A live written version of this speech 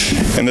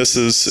And this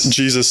is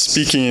Jesus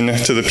speaking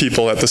to the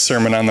people at the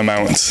Sermon on the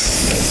Mount.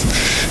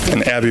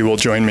 And Abby will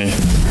join me.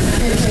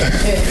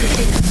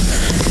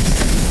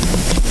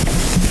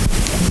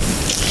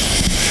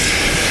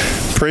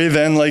 Pray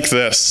then like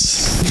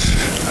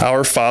this: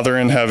 Our Father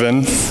in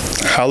heaven,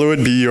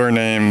 hallowed be your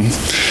name.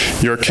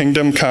 Your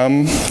kingdom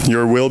come,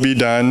 your will be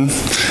done,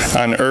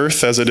 on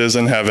earth as it is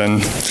in heaven.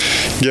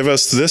 Give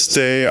us this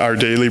day our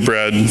daily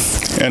bread,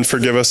 and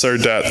forgive us our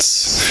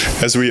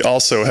debts, as we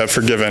also have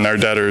forgiven our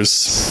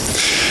debtors.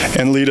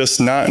 And lead us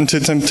not into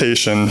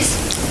temptation,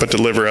 but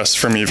deliver us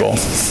from evil.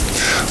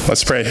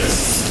 Let's pray.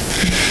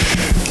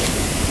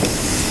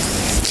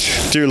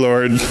 Dear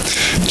Lord,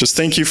 just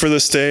thank you for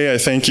this day. I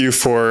thank you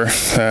for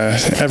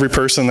every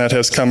person that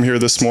has come here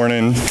this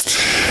morning.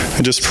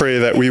 I just pray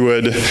that we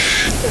would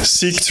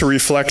seek to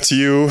reflect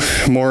you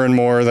more and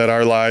more, that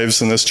our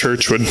lives in this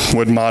church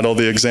would model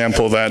the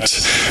example that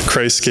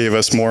Christ gave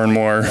us more and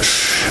more.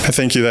 I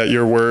thank you that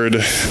your word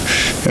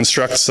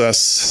instructs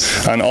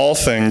us on all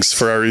things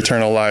for our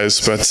eternal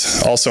lives,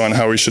 but also on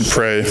how we should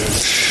pray.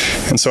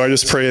 And so I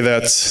just pray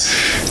that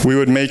we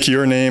would make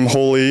your name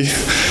holy,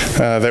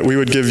 that we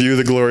would give you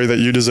the glory that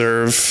you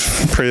deserve.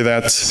 Pray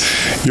that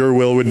your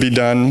will would be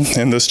done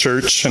in this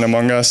church and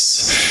among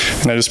us.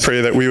 And I just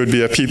pray that we would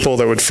be a people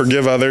that would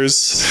forgive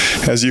others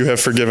as you have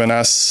forgiven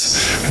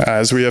us,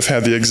 as we have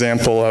had the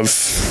example of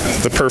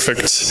the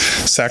perfect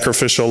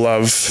sacrificial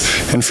love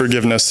and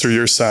forgiveness through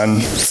your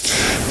Son.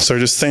 So I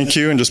just thank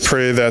you and just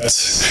pray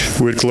that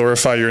we would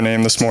glorify your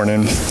name this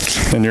morning.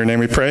 In your name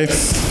we pray.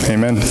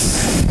 Amen.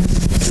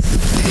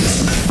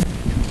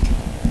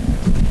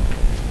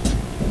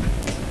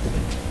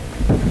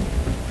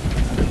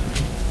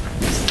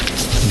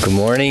 Good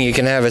morning. You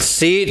can have a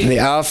seat. The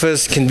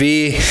alphas can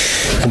be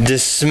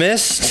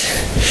dismissed.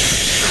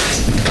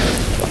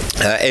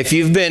 If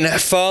you've been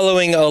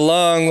following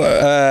along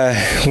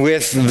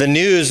with the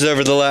news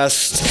over the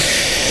last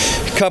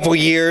couple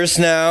years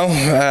now,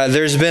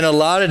 there's been a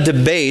lot of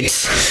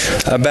debate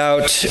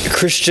about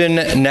Christian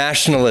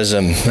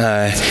nationalism.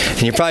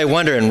 And you're probably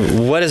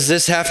wondering, what does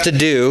this have to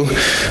do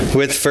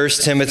with 1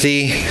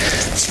 Timothy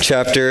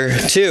chapter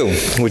 2,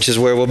 which is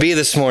where we'll be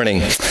this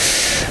morning?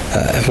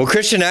 Well,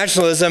 Christian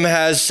nationalism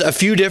has a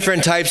few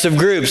different types of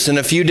groups and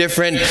a few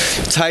different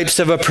types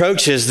of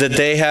approaches that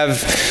they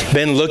have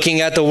been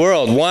looking at the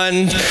world.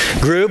 One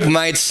group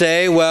might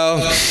say,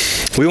 well,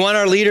 we want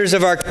our leaders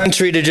of our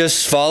country to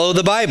just follow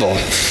the Bible.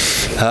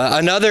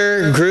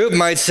 Another group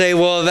might say,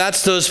 well,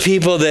 that's those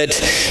people that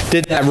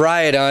did that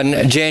riot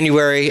on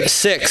January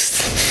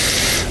 6th.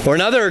 Or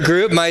another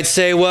group might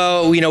say,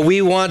 well,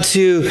 we want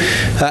to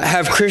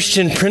have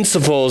Christian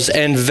principles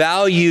and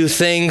value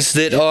things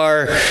that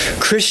are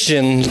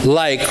Christian,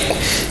 like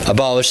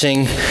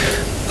abolishing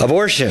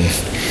abortion.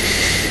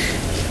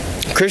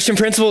 Christian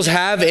principles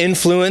have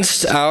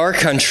influenced our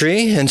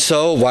country, and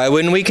so why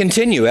wouldn't we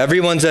continue?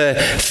 Everyone's a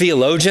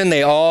theologian.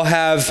 They all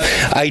have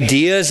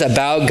ideas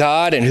about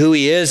God and who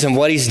he is and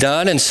what he's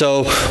done, and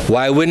so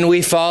why wouldn't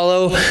we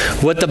follow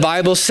what the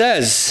Bible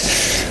says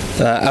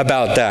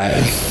about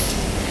that?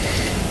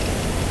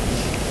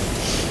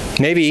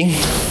 Maybe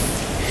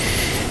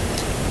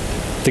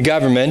the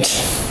government,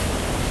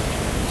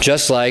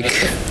 just like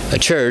a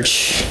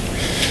church,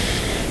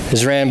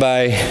 is ran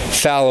by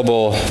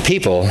fallible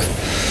people.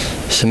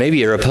 So maybe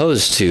you're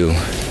opposed to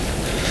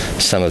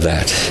some of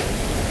that.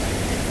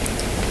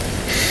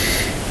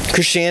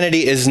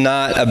 Christianity is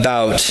not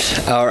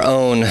about our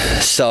own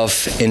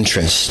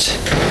self-interest.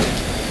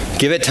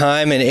 Give it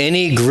time, and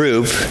any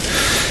group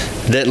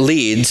that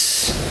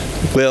leads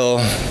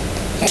will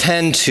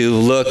tend to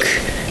look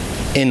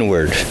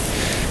inward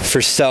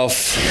for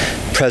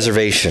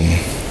self-preservation.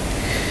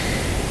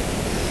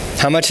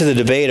 How much of the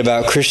debate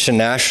about Christian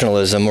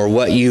nationalism, or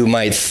what you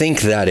might think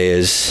that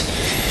is,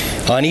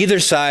 on either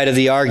side of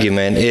the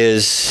argument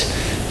is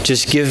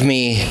just give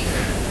me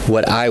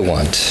what I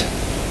want.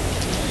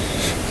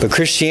 But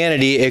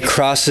Christianity, it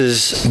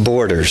crosses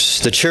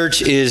borders. The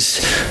church is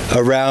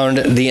around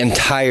the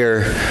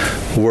entire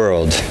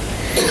world.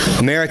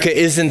 America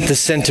isn't the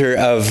center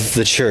of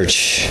the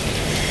church,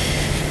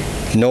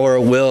 nor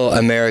will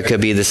America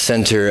be the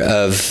center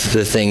of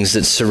the things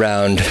that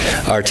surround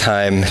our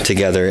time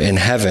together in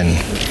heaven.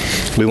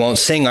 We won't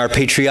sing our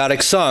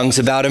patriotic songs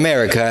about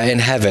America in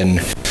heaven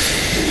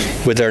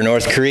with our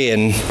North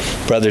Korean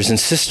brothers and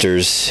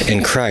sisters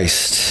in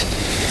Christ.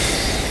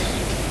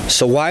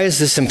 So why is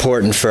this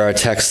important for our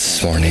text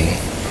this morning?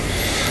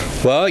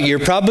 Well, you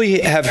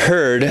probably have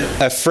heard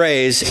a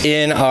phrase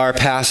in our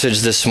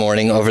passage this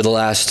morning over the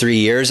last 3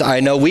 years. I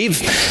know we've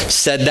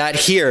said that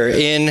here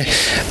in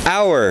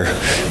our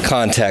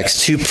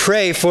context, to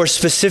pray for a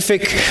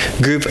specific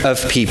group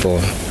of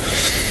people.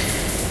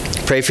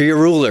 Pray for your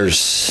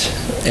rulers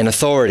and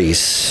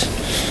authorities,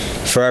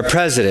 for our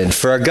president,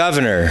 for our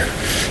governor,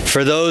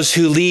 for those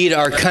who lead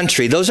our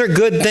country. Those are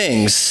good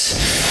things.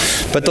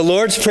 But the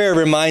Lord's Prayer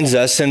reminds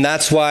us, and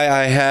that's why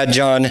I had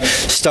John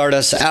start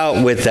us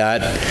out with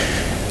that,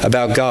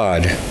 about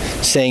God,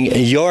 saying,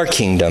 your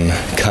kingdom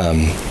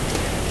come,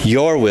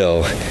 your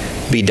will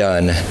be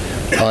done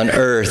on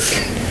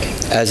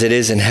earth as it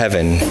is in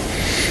heaven.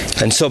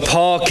 And so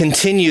Paul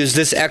continues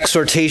this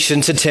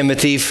exhortation to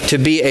Timothy to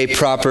be a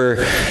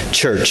proper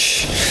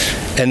church.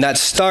 And that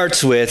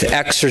starts with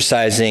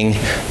exercising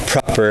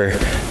proper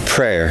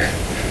prayer.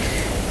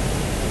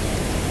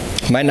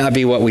 Might not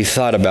be what we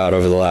thought about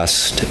over the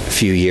last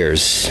few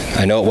years.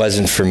 I know it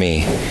wasn't for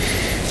me.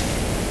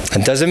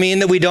 It doesn't mean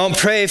that we don't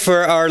pray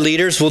for our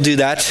leaders. We'll do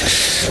that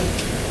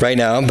right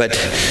now. But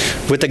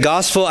with the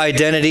gospel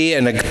identity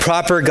and a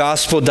proper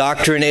gospel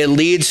doctrine, it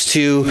leads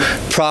to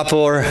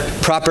proper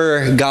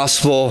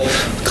gospel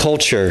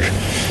culture,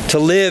 to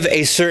live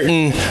a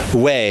certain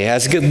way.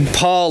 As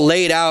Paul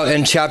laid out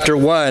in chapter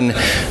 1,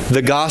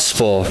 the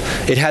gospel,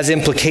 it has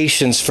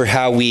implications for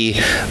how we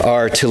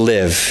are to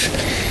live.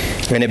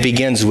 And it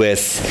begins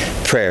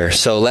with prayer.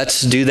 So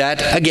let's do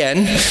that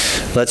again.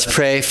 Let's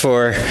pray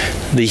for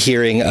the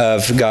hearing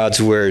of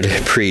God's word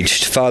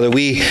preached. Father,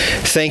 we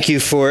thank you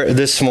for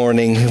this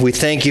morning. We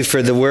thank you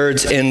for the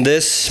words in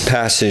this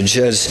passage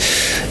as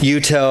you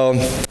tell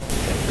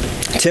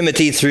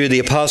Timothy through the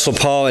Apostle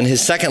Paul in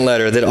his second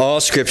letter that all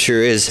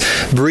Scripture is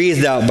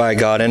breathed out by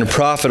God and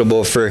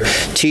profitable for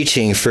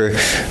teaching, for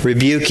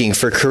rebuking,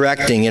 for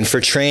correcting, and for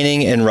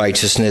training in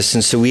righteousness.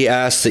 And so we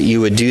ask that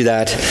you would do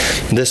that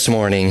this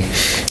morning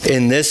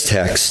in this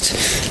text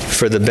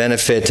for the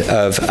benefit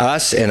of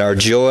us and our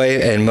joy,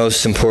 and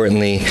most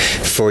importantly,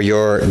 for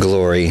your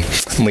glory.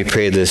 And we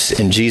pray this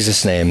in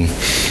Jesus' name.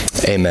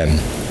 Amen.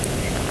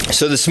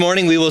 So this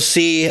morning we will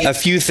see a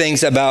few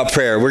things about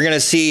prayer. We're going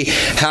to see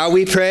how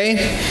we pray,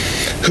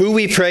 who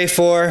we pray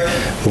for,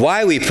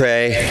 why we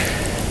pray,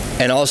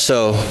 and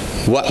also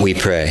what we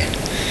pray.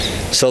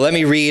 So let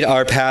me read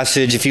our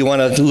passage. If you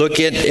want to look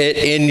at it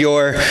in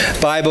your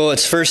Bible,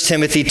 it's 1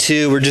 Timothy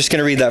 2. We're just going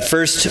to read that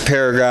first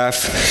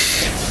paragraph.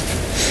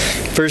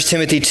 1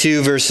 Timothy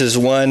 2, verses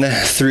 1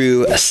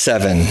 through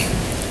 7.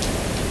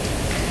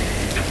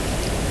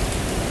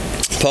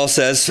 Paul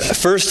says,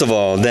 "First of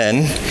all,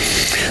 then,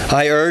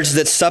 I urge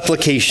that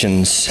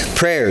supplications,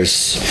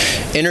 prayers,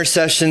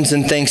 intercessions,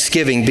 and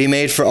thanksgiving be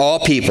made for all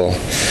people,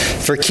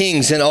 for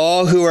kings and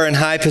all who are in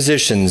high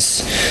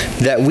positions,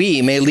 that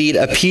we may lead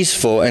a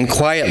peaceful and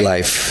quiet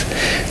life,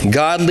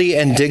 godly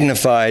and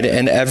dignified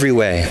in every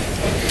way.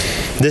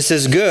 This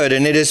is good,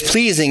 and it is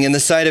pleasing in the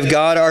sight of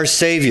God our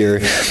Savior,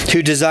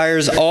 who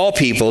desires all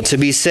people to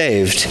be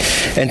saved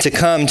and to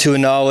come to a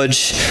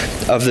knowledge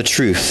of the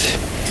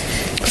truth.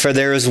 For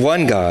there is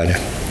one God,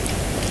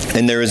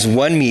 and there is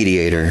one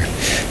mediator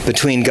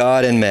between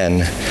God and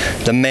men,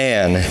 the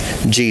man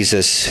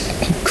Jesus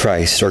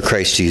Christ, or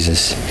Christ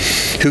Jesus,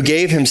 who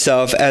gave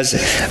himself as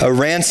a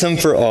ransom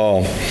for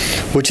all,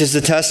 which is the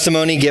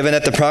testimony given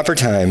at the proper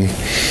time.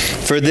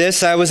 For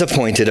this I was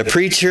appointed, a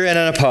preacher and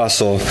an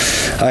apostle.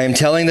 I am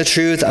telling the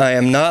truth, I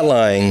am not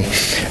lying,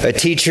 a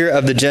teacher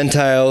of the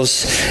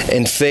Gentiles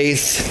in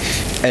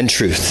faith and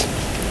truth."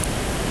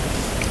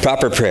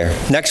 Proper prayer.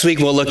 Next week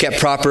we'll look at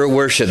proper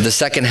worship, the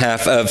second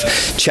half of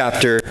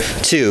chapter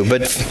 2.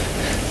 But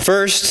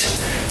first,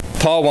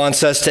 Paul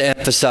wants us to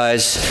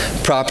emphasize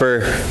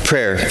proper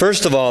prayer.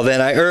 First of all,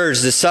 then, I urge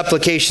that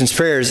supplications,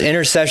 prayers,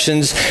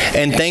 intercessions,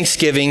 and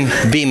thanksgiving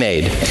be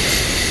made.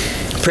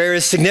 Prayer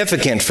is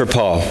significant for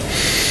Paul.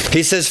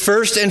 He says,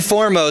 first and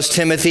foremost,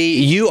 Timothy,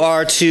 you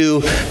are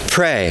to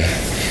pray.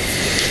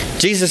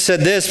 Jesus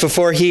said this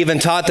before he even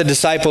taught the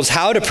disciples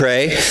how to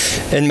pray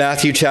in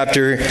Matthew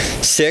chapter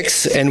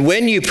 6. "And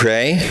when you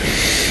pray,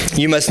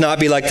 you must not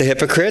be like the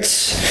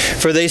hypocrites,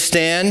 for they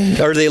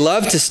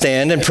love to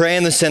stand and pray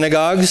in the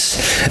synagogues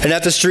and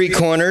at the street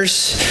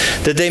corners,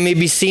 that they may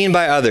be seen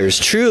by others.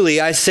 Truly,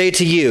 I say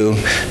to you,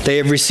 they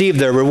have received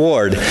their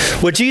reward."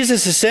 What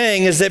Jesus is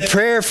saying is that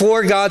prayer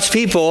for God's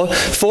people,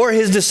 for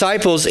his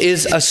disciples,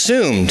 is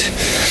assumed.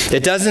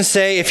 It doesn't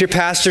say if your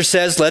pastor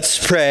says, let's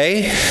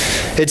pray.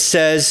 It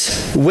says,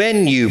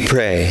 when you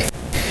pray.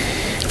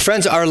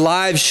 Friends, our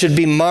lives should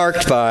be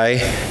marked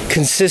by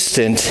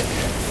consistent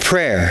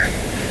prayer.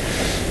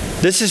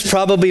 This is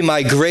probably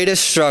my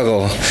greatest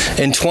struggle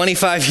in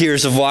 25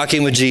 years of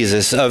walking with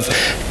Jesus, of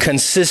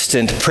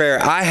consistent prayer.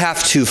 I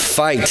have to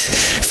fight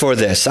for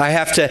this. I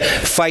have to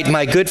fight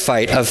my good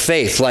fight of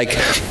faith, like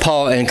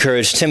Paul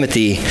encouraged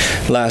Timothy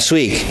last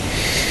week.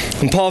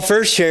 And Paul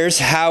first shares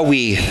how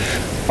we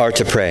are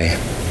to pray.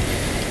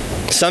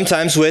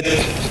 Sometimes with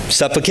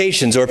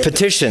supplications or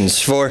petitions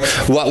for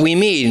what we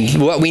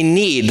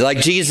need. Like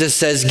Jesus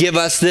says, give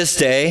us this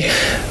day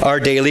our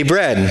daily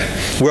bread.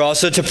 We're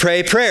also to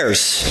pray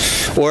prayers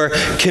or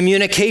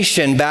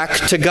communication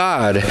back to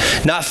God,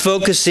 not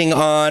focusing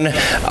on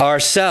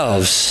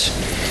ourselves.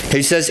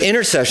 He says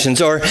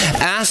intercessions, or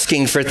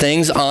asking for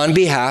things on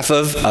behalf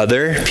of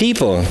other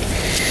people.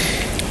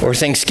 Or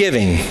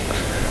thanksgiving,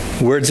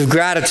 words of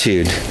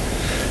gratitude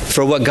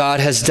for what God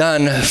has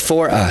done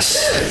for us.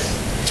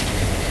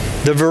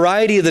 The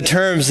variety of the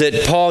terms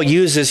that Paul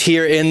uses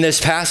here in this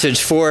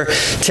passage for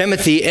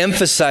Timothy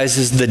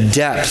emphasizes the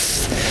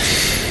depth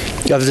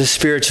of the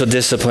spiritual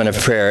discipline of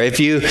prayer. If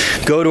you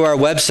go to our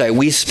website,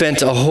 we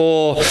spent a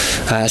whole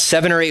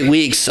 7 or 8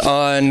 weeks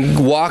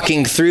on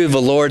walking through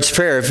the Lord's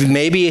Prayer. If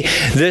maybe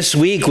this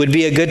week would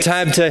be a good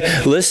time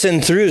to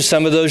listen through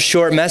some of those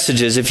short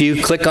messages. If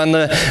you click on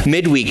the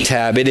midweek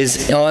tab, it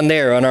is on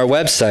there on our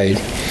website.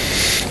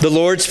 The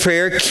Lord's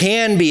Prayer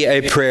can be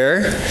a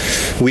prayer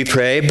we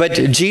pray, but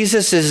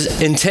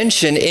Jesus'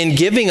 intention in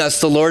giving us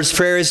the Lord's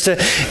Prayer is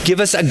to give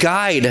us a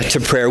guide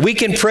to prayer. We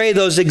can pray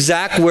those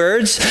exact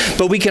words,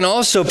 but we can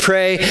also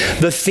pray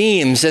the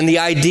themes and the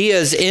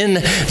ideas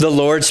in the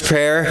Lord's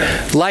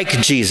Prayer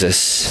like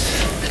Jesus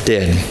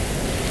did.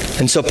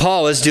 And so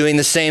Paul is doing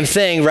the same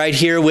thing right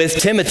here with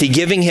Timothy,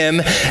 giving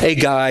him a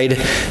guide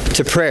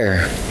to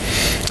prayer.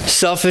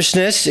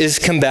 Selfishness is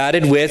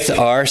combated with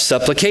our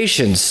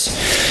supplications.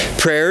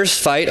 Prayers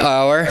fight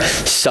our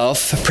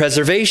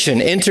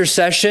self-preservation.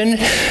 Intercession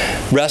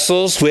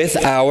wrestles with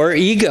our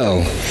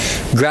ego.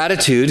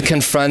 Gratitude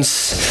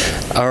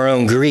confronts our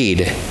own greed.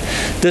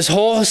 This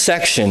whole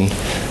section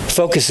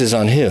focuses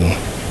on who?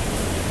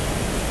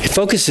 It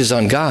focuses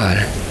on God.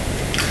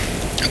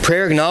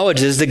 Prayer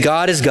acknowledges that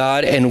God is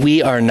God and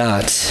we are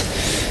not.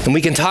 And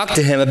we can talk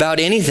to him about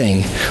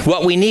anything,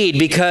 what we need,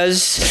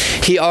 because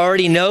he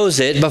already knows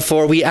it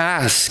before we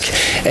ask.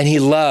 And he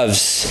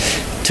loves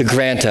to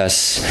grant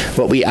us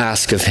what we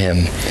ask of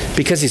him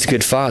because he's a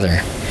good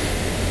father.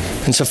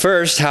 And so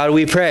first, how do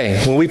we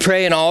pray? Well, we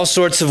pray in all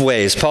sorts of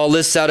ways. Paul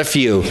lists out a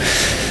few.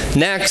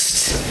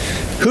 Next,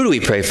 who do we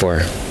pray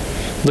for?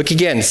 Look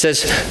again. It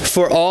says,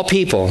 for all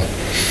people,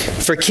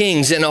 for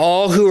kings and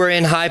all who are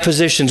in high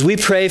positions. We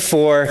pray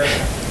for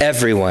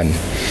everyone.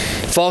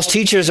 False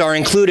teachers are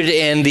included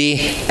in the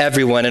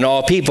everyone and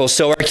all people.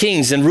 So are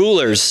kings and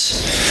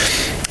rulers,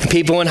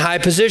 people in high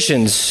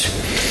positions.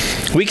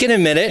 We can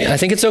admit it. I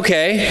think it's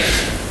okay.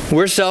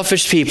 We're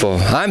selfish people.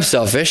 I'm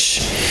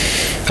selfish.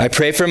 I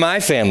pray for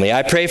my family.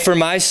 I pray for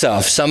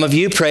myself. Some of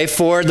you pray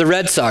for the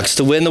Red Sox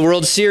to win the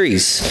World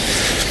Series.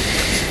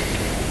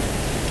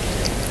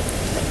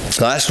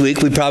 Last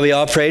week, we probably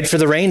all prayed for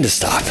the rain to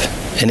stop.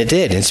 And it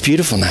did. It's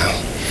beautiful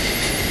now.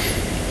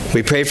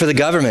 We pray for the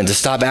government to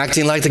stop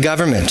acting like the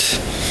government.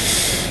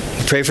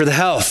 We pray for the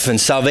health and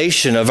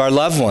salvation of our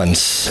loved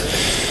ones.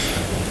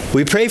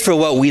 We pray for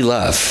what we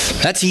love.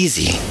 That's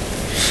easy.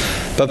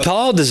 But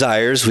Paul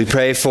desires we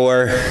pray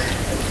for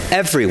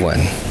everyone,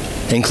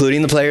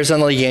 including the players on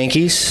the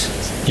Yankees,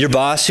 your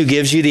boss who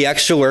gives you the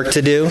extra work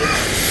to do,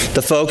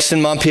 the folks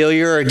in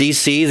Montpelier or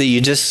D.C. that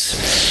you just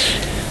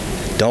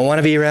don't want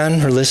to be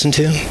around or listen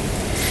to.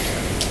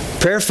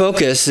 Prayer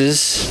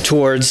focuses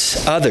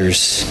towards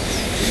others.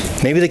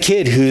 Maybe the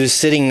kid who's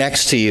sitting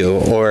next to you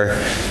or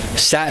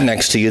sat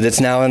next to you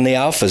that's now in the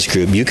Alphas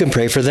group. You can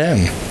pray for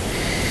them.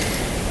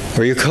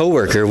 Or your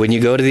coworker when you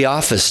go to the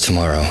office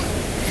tomorrow.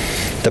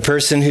 The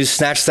person who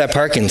snatched that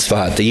parking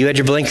spot that you had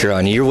your blinker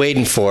on, you're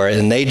waiting for it,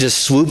 and they just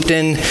swooped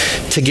in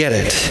to get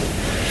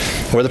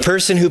it. Or the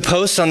person who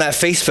posts on that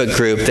Facebook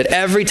group that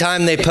every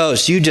time they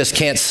post, you just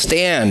can't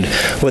stand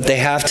what they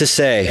have to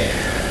say.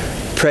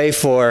 Pray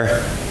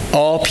for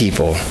all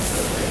people,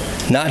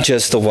 not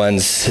just the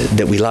ones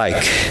that we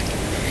like.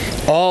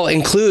 All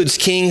includes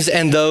kings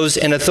and those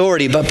in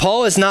authority, but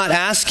Paul is not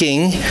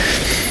asking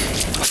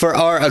for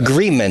our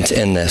agreement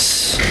in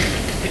this.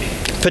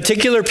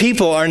 Particular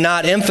people are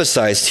not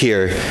emphasized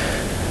here.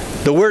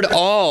 The word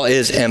all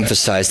is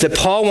emphasized, that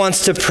Paul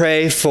wants to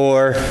pray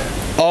for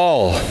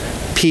all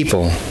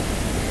people.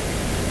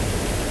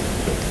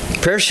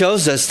 Prayer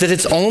shows us that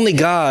it's only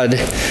God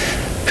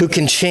who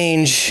can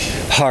change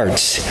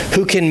hearts,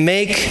 who can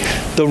make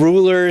the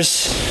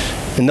rulers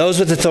and those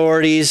with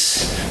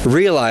authorities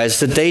realize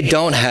that they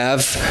don't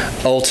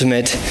have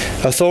ultimate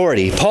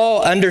authority.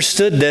 Paul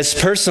understood this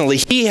personally.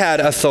 He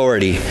had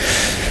authority.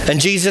 And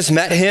Jesus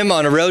met him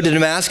on a road to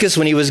Damascus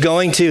when he was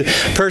going to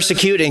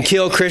persecute and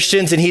kill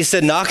Christians, and he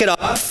said, knock it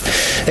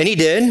off. And he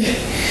did.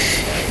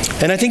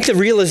 And I think the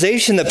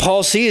realization that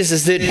Paul sees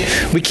is that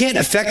we can't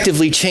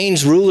effectively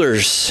change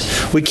rulers.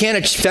 We can't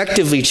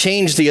effectively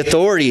change the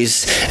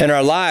authorities in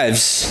our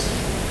lives,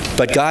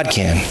 but God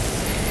can.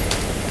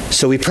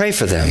 So we pray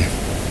for them.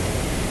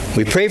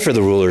 We pray for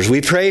the rulers.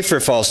 We pray for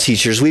false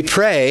teachers. We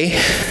pray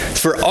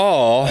for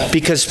all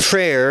because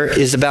prayer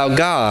is about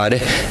God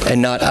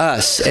and not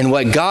us and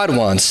what God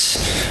wants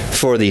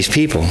for these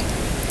people.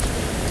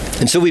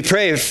 And so we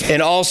pray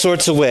in all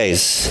sorts of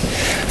ways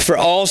for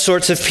all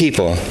sorts of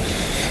people.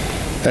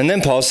 And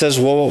then Paul says,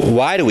 well,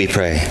 why do we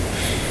pray?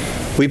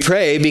 We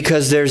pray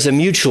because there's a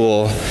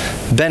mutual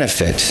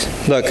benefit.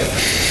 Look,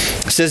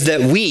 it says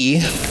that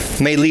we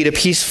may lead a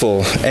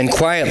peaceful and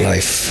quiet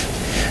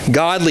life,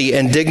 godly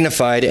and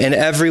dignified in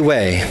every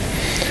way.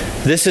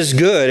 This is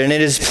good, and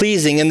it is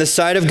pleasing in the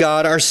sight of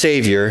God our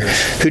Savior,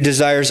 who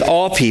desires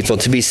all people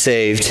to be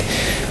saved,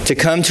 to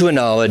come to a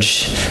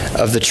knowledge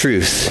of the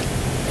truth.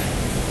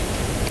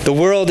 The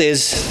world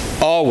is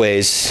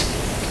always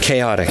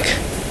chaotic,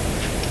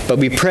 but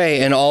we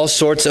pray in all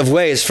sorts of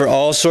ways for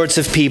all sorts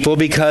of people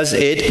because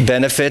it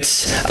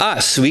benefits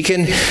us. We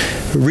can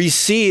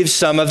receive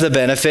some of the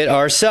benefit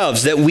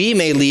ourselves, that we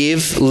may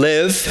live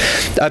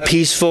a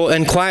peaceful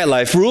and quiet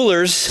life.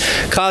 Rulers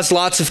cause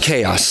lots of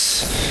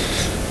chaos.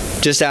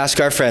 Just ask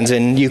our friends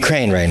in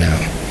Ukraine right now.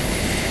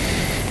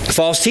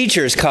 False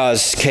teachers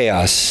cause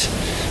chaos.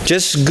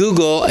 Just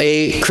Google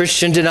a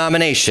Christian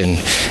denomination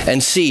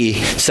and see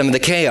some of the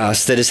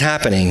chaos that is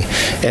happening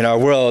in our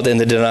world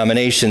and the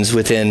denominations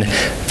within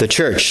the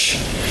church.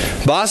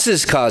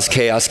 Bosses cause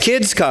chaos.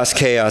 Kids cause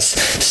chaos.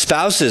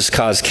 Spouses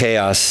cause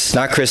chaos.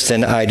 Not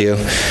Kristen, I do.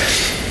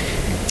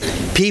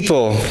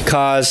 People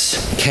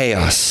cause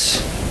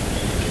chaos.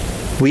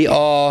 We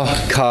all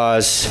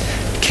cause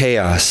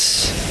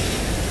chaos.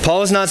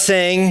 Paul is not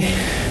saying,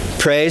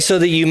 pray so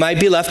that you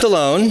might be left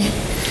alone.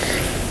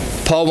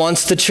 Paul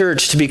wants the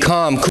church to be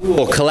calm,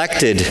 cool,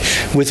 collected,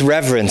 with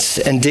reverence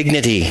and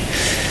dignity.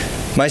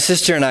 My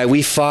sister and I,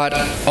 we fought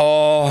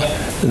all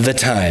the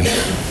time.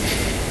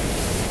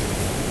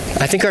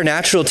 I think our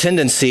natural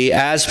tendency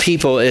as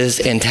people is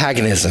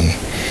antagonism.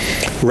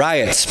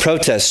 Riots,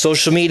 protests,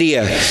 social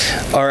media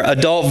are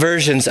adult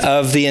versions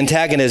of the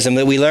antagonism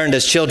that we learned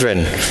as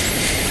children.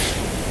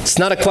 It's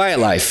not a quiet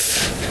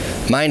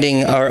life,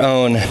 minding our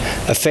own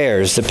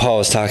affairs that Paul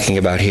is talking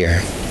about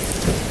here.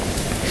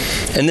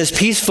 And this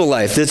peaceful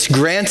life that's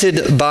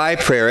granted by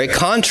prayer, it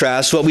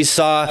contrasts what we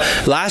saw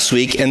last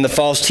week in the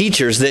false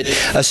teachers that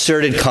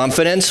asserted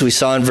confidence. We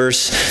saw in verse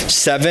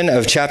 7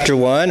 of chapter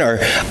 1, or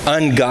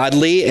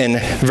ungodly in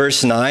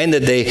verse 9,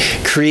 that they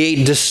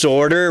create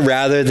disorder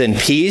rather than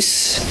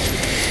peace.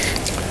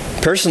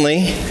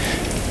 Personally,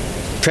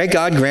 pray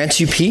God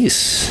grants you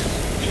peace,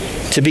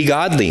 to be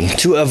godly,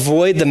 to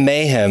avoid the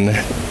mayhem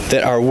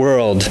that our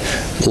world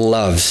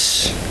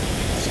loves.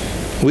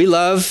 We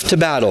love to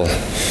battle,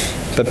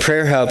 but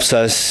prayer helps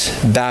us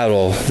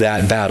battle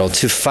that battle,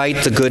 to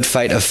fight the good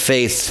fight of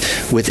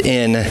faith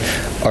within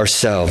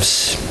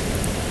ourselves.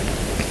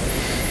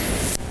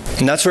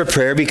 And that's where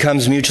prayer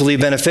becomes mutually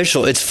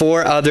beneficial. It's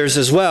for others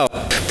as well.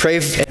 Pray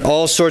in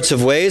all sorts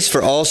of ways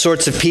for all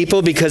sorts of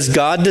people because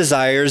God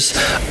desires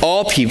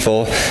all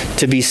people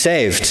to be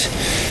saved.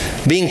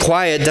 Being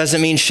quiet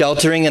doesn't mean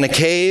sheltering in a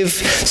cave,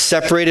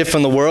 separated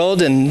from the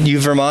world. And you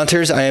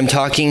Vermonters, I am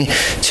talking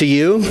to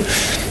you.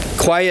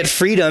 Quiet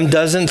freedom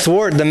doesn't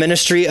thwart the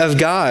ministry of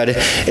God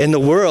in the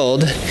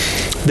world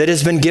that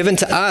has been given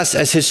to us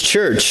as His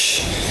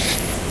church.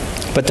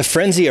 But the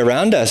frenzy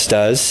around us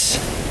does.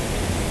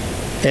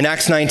 In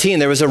Acts 19,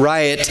 there was a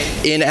riot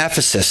in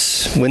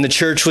Ephesus when the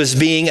church was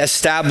being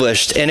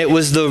established, and it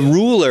was the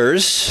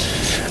rulers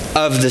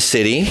of the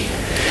city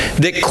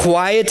that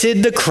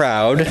quieted the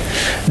crowd,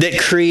 that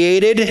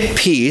created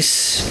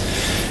peace,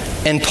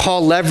 and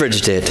Paul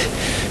leveraged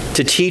it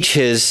to teach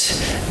his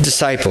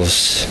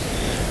disciples,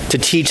 to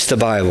teach the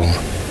Bible.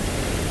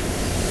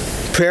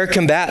 Prayer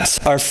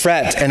combats our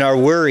fret and our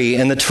worry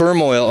and the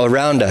turmoil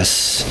around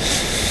us.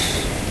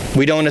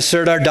 We don't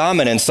assert our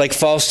dominance like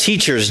false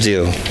teachers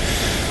do.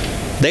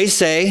 They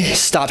say,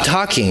 stop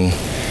talking.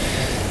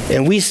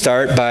 And we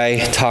start by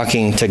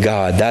talking to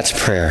God. That's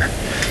prayer.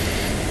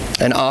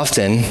 And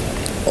often,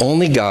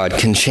 only God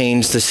can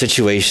change the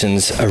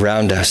situations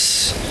around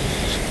us.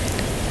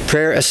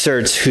 Prayer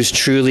asserts who's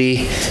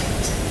truly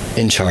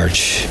in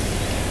charge.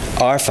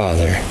 Our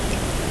Father,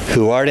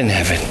 who art in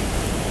heaven.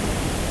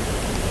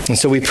 And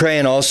so we pray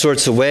in all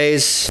sorts of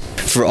ways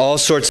for all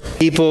sorts of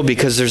people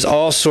because there's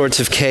all sorts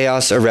of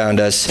chaos around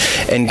us,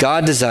 and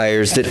God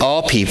desires that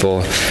all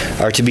people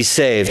are to be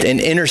saved. In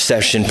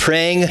intercession,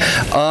 praying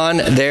on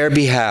their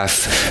behalf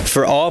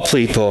for all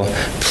people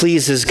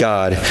pleases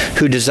God,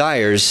 who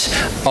desires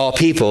all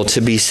people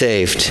to be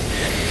saved.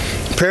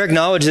 Prayer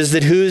acknowledges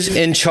that who's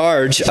in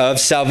charge of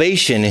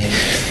salvation,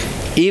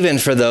 even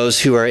for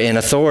those who are in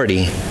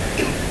authority.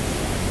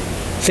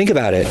 Think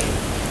about it.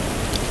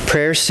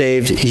 Prayer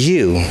saved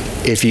you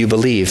if you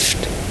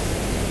believed.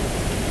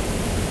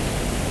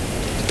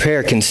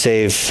 Prayer can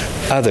save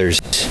others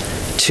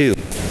too.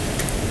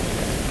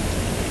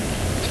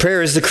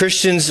 Prayer is the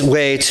Christian's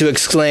way to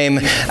exclaim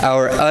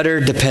our utter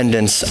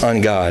dependence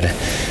on God.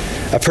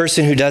 A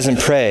person who doesn't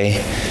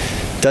pray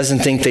doesn't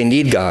think they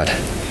need God,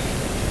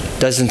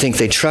 doesn't think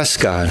they trust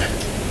God.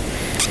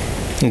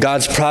 And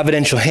God's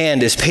providential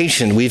hand is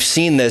patient. We've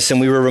seen this, and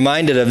we were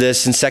reminded of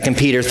this in 2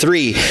 Peter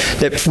 3,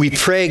 that we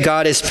pray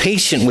God is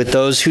patient with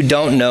those who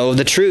don't know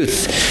the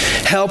truth.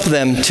 Help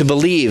them to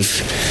believe.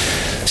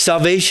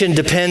 Salvation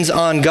depends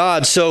on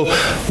God, so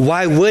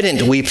why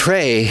wouldn't we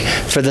pray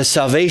for the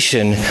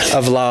salvation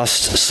of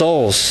lost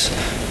souls?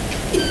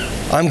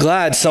 I'm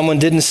glad someone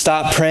didn't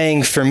stop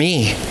praying for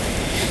me,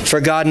 for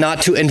God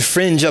not to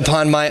infringe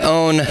upon my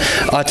own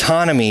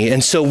autonomy.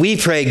 And so we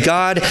pray,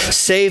 God,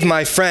 save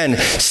my friend,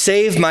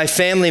 save my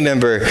family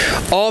member,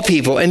 all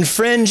people,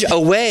 infringe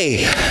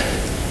away,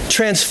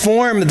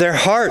 transform their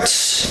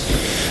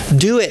hearts.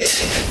 Do it.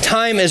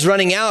 Time is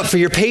running out for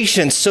your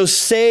patience, so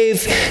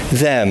save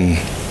them.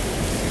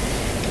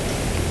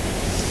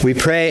 We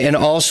pray in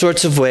all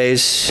sorts of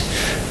ways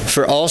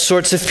for all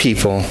sorts of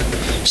people,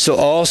 so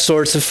all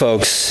sorts of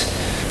folks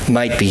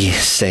might be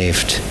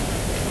saved,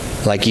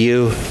 like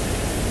you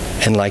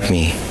and like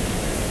me.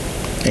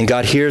 And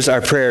God hears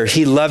our prayer.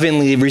 He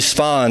lovingly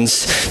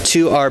responds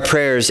to our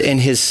prayers in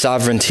His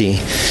sovereignty.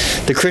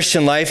 The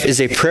Christian life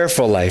is a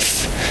prayerful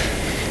life,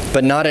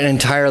 but not an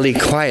entirely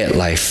quiet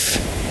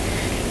life.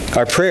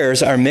 Our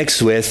prayers are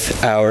mixed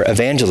with our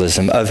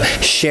evangelism of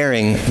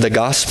sharing the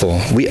gospel.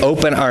 We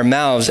open our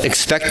mouths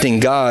expecting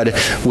God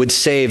would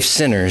save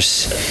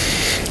sinners.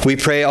 We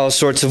pray all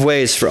sorts of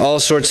ways for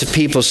all sorts of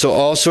people, so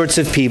all sorts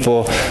of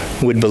people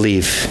would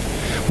believe.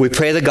 We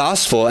pray the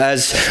gospel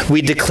as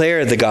we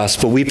declare the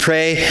gospel. We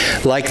pray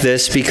like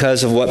this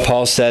because of what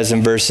Paul says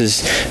in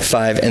verses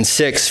 5 and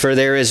 6. For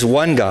there is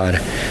one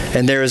God,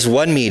 and there is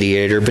one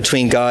mediator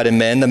between God and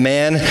men, the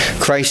man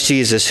Christ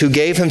Jesus, who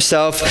gave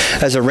himself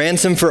as a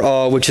ransom for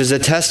all, which is a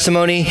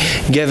testimony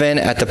given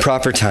at the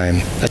proper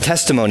time. A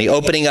testimony,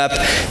 opening up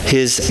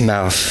his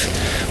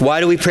mouth. Why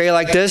do we pray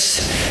like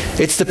this?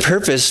 It's the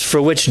purpose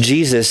for which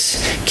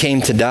Jesus came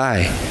to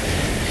die.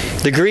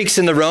 The Greeks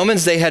and the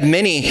Romans, they had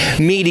many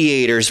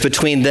mediators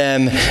between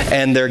them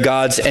and their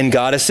gods and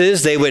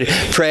goddesses. They would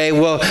pray,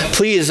 well,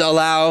 please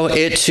allow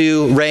it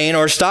to rain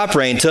or stop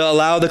rain, to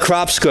allow the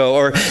crops grow,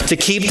 or to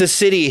keep the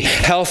city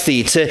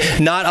healthy, to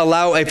not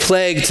allow a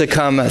plague to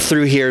come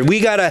through here. We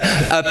got to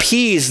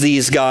appease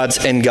these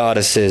gods and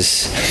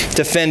goddesses,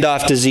 to fend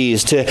off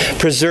disease, to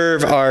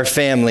preserve our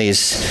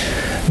families.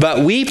 But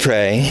we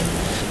pray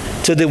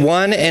to the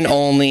one and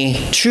only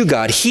true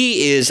God.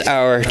 He is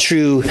our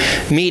true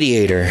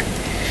mediator,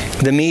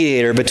 the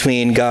mediator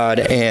between God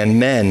and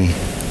men.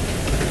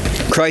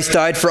 Christ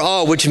died for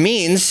all, which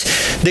means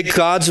that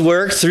God's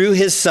work through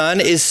His Son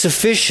is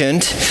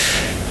sufficient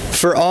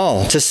for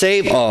all, to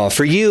save all,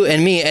 for you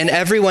and me and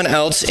everyone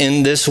else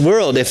in this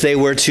world, if they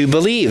were to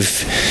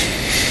believe.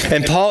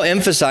 And Paul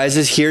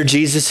emphasizes here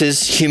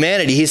Jesus'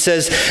 humanity. He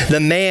says, the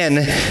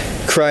man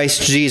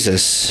Christ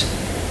Jesus.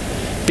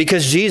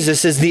 Because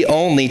Jesus is the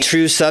only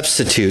true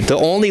substitute, the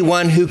only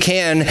one who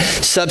can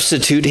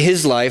substitute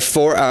His life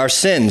for our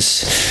sins,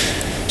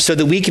 so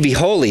that we can be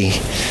holy,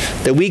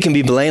 that we can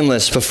be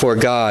blameless before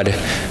God,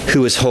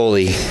 who is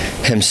holy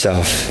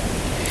Himself.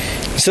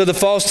 So the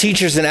false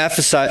teachers in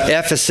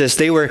Ephesus,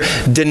 they were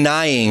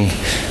denying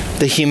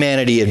the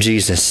humanity of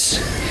Jesus,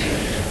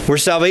 where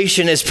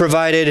salvation is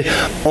provided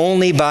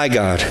only by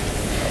God,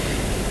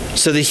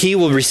 so that He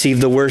will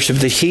receive the worship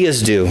that He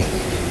is due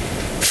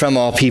from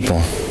all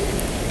people.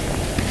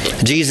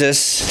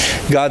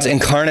 Jesus, God's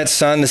incarnate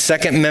Son, the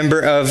second member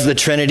of the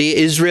Trinity,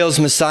 Israel's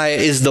Messiah,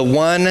 is the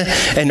one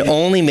and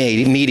only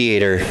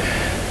mediator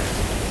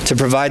to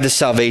provide the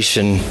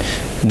salvation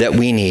that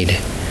we need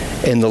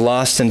and the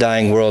lost and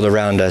dying world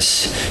around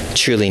us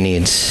truly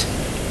needs.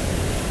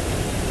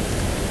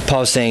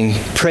 Paul's saying,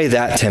 pray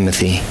that,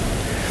 Timothy,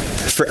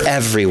 for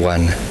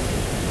everyone.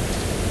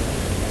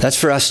 That's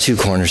for us too,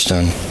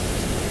 Cornerstone.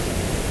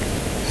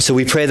 So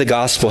we pray the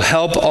gospel.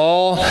 Help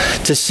all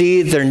to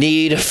see their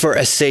need for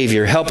a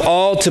Savior. Help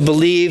all to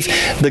believe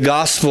the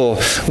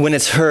gospel when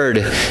it's heard.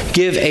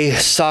 Give a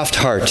soft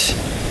heart.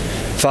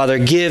 Father,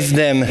 give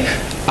them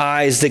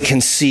eyes that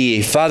can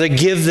see. Father,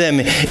 give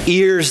them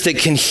ears that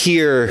can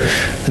hear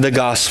the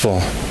gospel.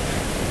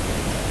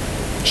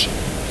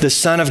 The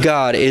Son of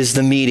God is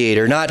the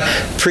mediator, not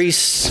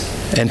priests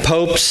and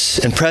popes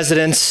and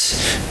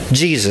presidents.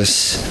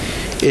 Jesus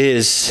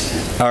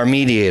is our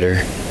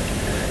mediator.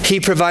 He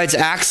provides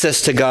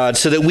access to God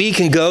so that we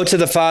can go to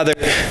the Father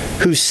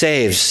who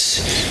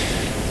saves.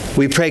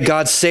 We pray,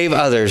 God, save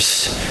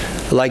others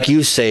like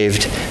you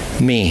saved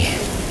me.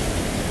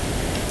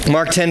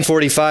 Mark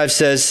 10:45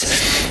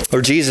 says,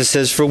 or Jesus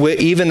says, for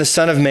even the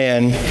Son of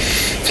Man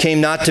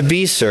came not to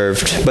be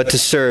served, but to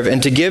serve,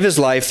 and to give His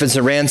life as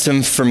a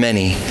ransom for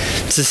many.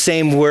 It's the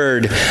same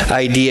word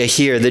idea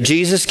here, that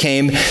Jesus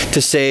came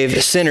to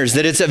save sinners,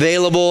 that it's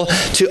available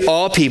to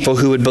all people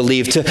who would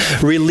believe, to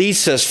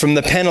release us from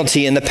the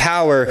penalty and the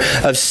power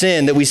of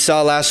sin that we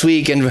saw last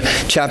week in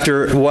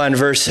chapter 1,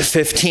 verse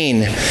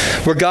 15,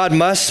 where God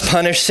must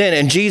punish sin,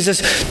 and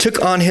Jesus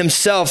took on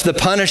Himself the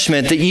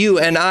punishment that you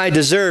and I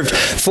deserved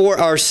for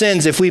our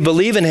sins if we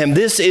believe in Him.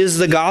 This is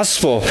the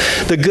gospel,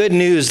 the good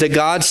news that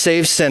God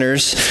saves sinners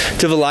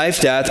to the life,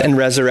 death, and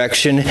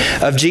resurrection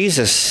of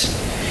Jesus.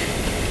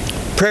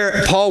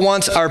 Paul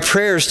wants our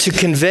prayers to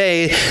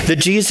convey that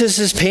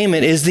Jesus'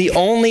 payment is the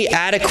only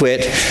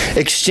adequate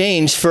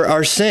exchange for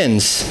our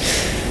sins,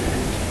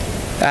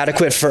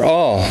 adequate for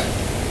all.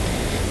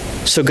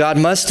 So God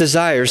must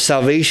desire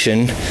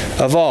salvation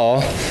of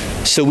all,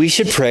 so we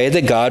should pray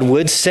that God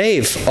would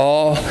save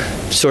all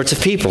sorts of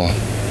people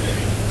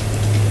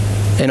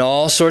in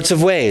all sorts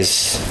of ways,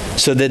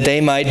 so that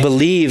they might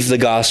believe the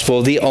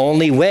gospel, the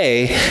only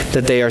way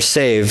that they are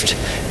saved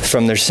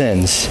from their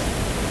sins.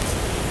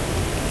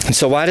 And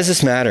so why does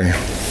this matter? I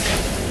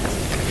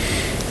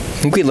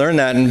think we learn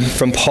that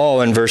from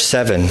Paul in verse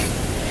 7.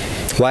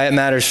 Why it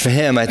matters for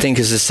him, I think,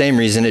 is the same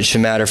reason it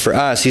should matter for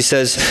us. He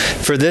says,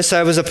 for this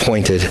I was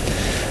appointed,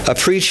 a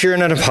preacher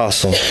and an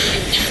apostle.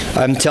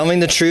 I'm telling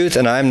the truth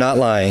and I'm not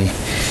lying.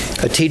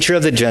 A teacher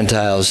of the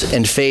Gentiles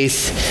in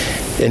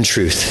faith and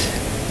truth.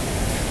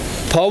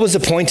 Paul was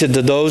appointed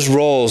to those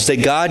roles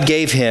that God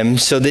gave him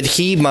so that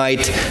he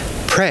might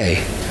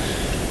pray.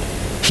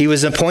 He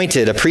was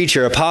appointed a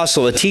preacher,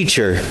 apostle, a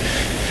teacher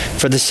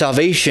for the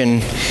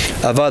salvation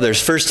of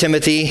others. 1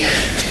 Timothy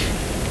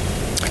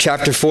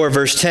chapter 4,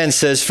 verse 10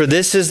 says, For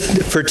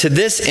to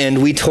this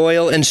end we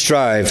toil and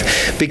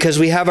strive, because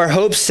we have our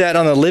hopes set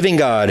on the living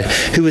God,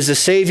 who is the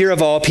Savior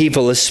of all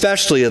people,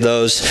 especially of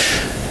those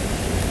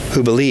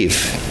who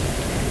believe.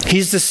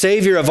 He's the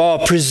Savior of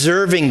all,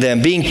 preserving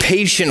them, being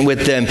patient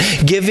with them,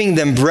 giving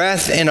them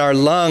breath in our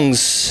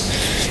lungs.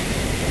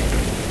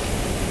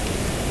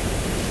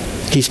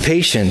 He's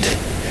patient,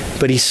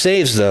 but he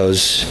saves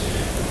those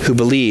who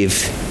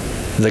believe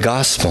the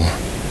gospel.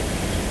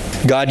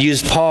 God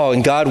used Paul,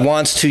 and God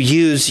wants to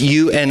use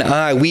you and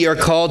I. We are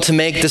called to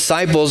make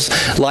disciples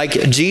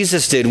like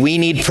Jesus did. We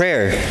need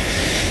prayer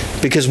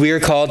because we are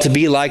called to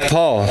be like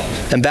Paul,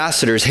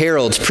 ambassadors,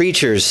 heralds,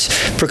 preachers,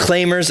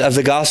 proclaimers of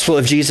the gospel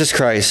of Jesus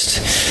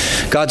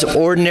Christ. God's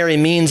ordinary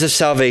means of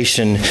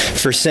salvation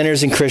for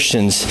sinners and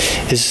Christians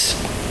is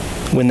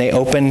when they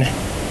open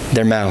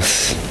their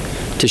mouth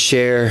to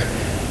share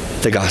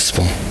the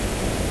gospel.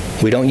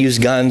 We don't use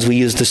guns, we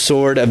use the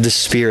sword of the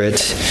Spirit,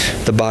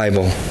 the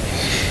Bible.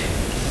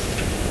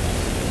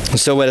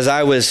 So as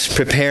I was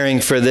preparing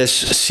for this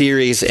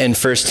series in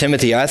 1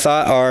 Timothy, I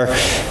thought our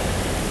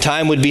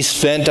time would be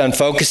spent on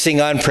focusing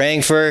on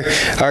praying for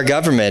our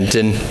government.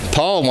 And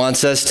Paul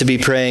wants us to be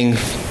praying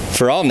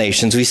for all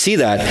nations. We see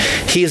that.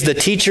 He is the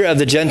teacher of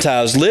the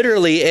Gentiles.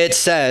 Literally, it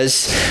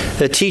says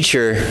the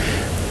teacher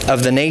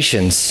of the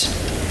nations.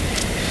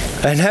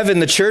 In heaven,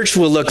 the church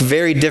will look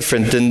very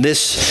different than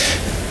this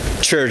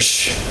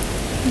church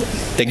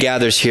that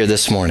gathers here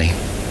this morning.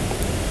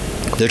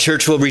 The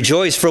church will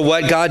rejoice for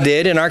what God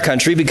did in our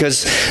country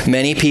because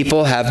many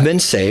people have been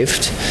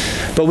saved.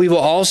 But we will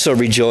also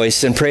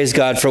rejoice and praise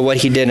God for what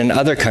he did in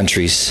other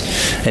countries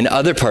and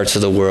other parts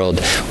of the world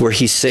where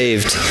he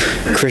saved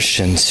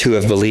Christians who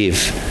have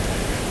believed.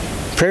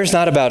 Prayer is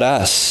not about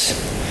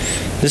us.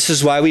 This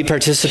is why we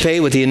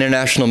participate with the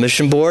International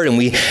Mission Board, and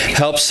we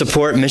help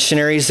support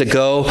missionaries that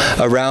go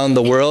around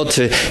the world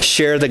to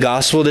share the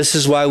gospel. This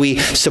is why we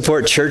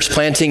support church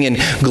planting in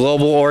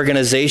global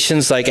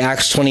organizations like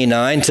Acts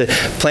 29 to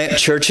plant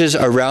churches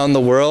around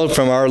the world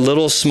from our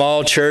little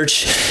small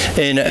church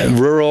in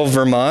rural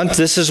Vermont.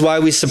 This is why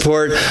we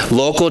support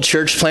local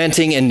church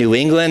planting in New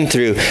England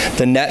through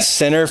the Net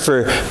Center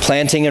for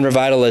Planting and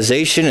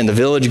Revitalization and the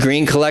Village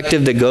Green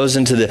Collective that goes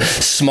into the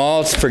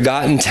small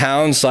forgotten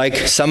towns like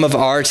some of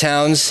our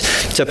towns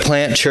to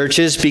plant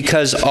churches,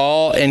 because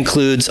all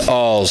includes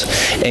all,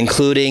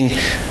 including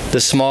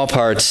the small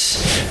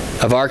parts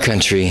of our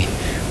country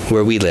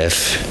where we live.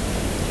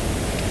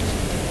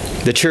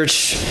 The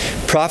church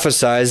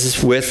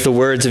prophesies with the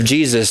words of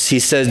Jesus. He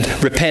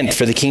said, repent,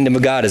 for the kingdom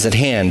of God is at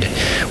hand.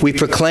 We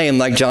proclaim,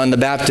 like John the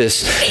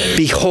Baptist,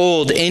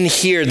 behold, in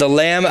here the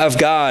Lamb of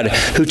God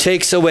who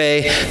takes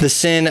away the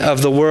sin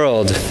of the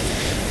world.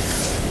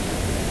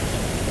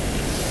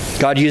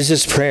 God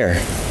uses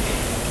prayer.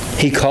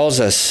 He calls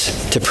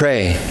us to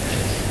pray,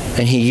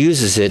 and he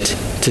uses it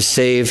to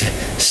save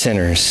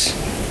sinners.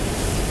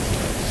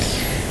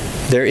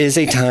 There is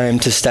a time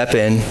to step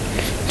in,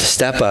 to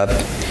step up,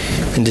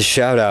 and to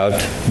shout out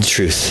the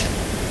truth.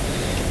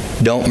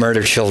 Don't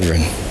murder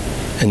children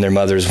in their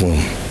mother's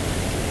womb.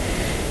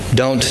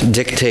 Don't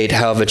dictate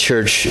how the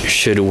church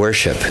should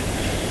worship,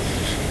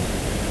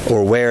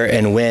 or where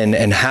and when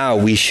and how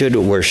we should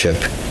worship.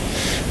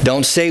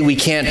 Don't say we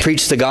can't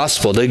preach the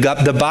gospel.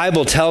 The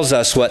Bible tells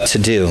us what to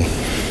do.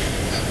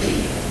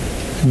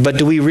 But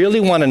do we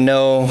really want to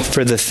know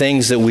for the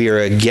things that we are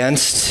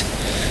against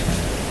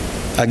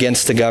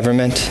the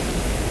government?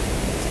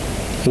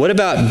 What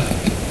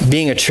about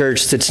being a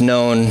church that's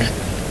known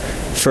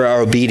for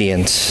our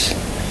obedience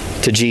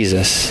to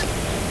Jesus,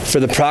 for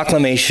the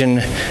proclamation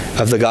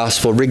of the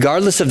gospel,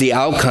 regardless of the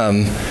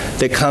outcome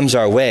that comes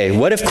our way?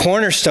 What if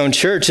Cornerstone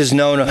Church is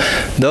known,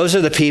 those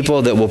are the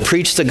people that will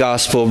preach the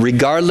gospel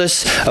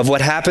regardless of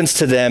what happens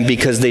to them,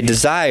 because they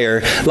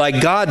desire,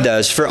 like God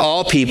does, for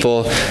all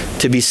people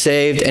to be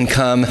saved and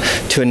come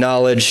to a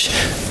knowledge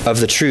of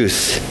the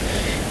truth,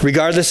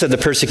 regardless of the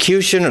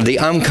persecution or the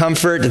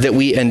uncomfort that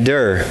we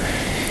endure.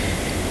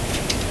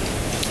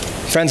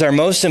 Friends, our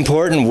most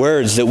important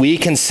words that we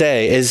can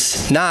say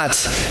is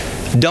not,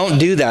 don't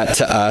do that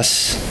to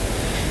us.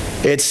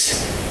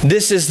 It's,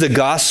 this is the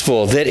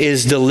gospel that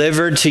is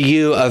delivered to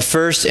you of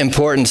first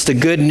importance, the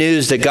good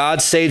news that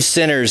God saves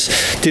sinners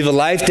through the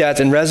life, death,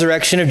 and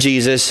resurrection of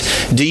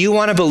Jesus. Do you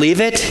want to believe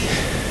it?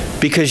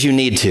 Because you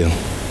need to.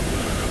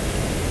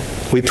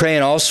 We pray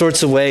in all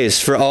sorts of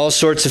ways for all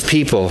sorts of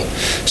people,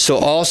 so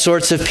all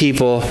sorts of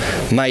people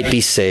might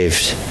be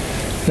saved.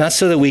 Not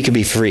so that we could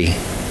be free.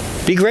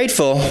 Be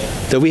grateful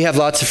that we have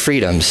lots of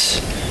freedoms.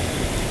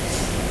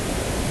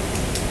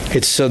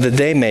 It's so that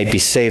they may be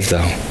saved,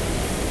 though.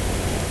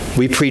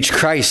 We preach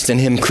Christ and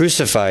him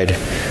crucified.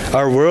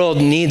 Our world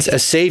needs a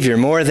Savior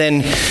more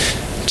than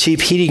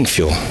cheap heating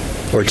fuel.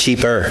 or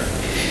cheaper.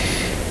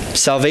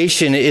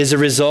 Salvation is a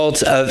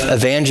result of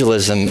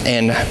evangelism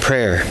and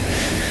prayer.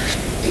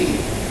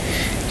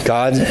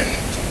 God,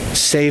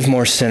 save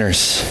more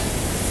sinners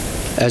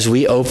as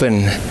we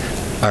open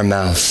our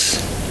mouths.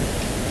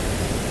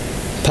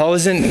 Paul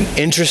isn't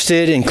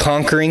interested in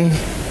conquering.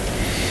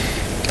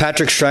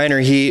 Patrick Schreiner,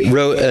 he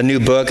wrote a new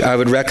book. I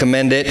would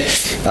recommend it,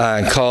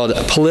 called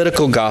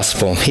Political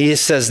Gospel. He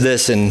says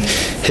this in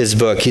his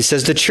book. He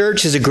says, the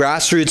church is a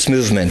grassroots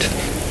movement.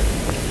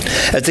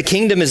 As the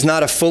kingdom is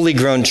not a fully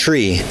grown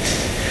tree,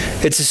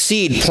 it's a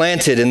seed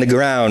planted in the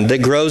ground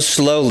that grows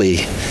slowly.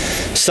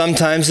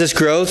 Sometimes this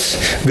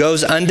growth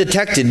goes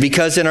undetected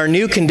because in our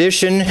new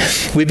condition,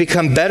 we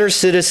become better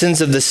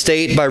citizens of the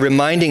state by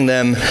reminding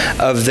them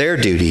of their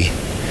duty.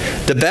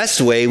 The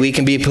best way we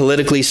can be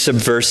politically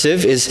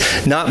subversive is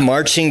not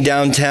marching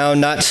downtown,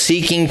 not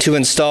seeking to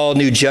install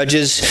new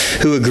judges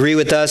who agree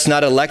with us,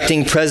 not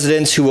electing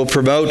presidents who will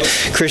promote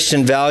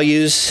Christian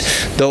values,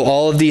 though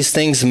all of these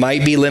things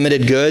might be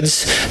limited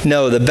goods.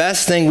 No, the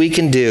best thing we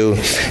can do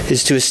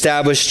is to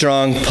establish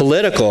strong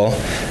political,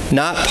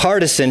 not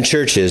partisan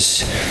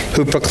churches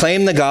who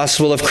proclaim the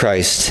gospel of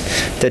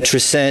Christ that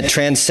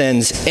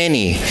transcends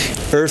any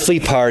earthly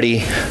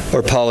party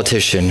or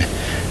politician.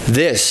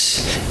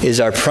 This is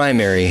our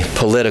primary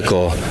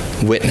political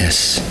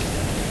witness.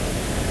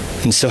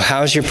 And so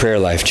how's your prayer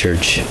life,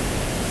 church?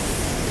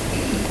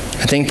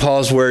 I think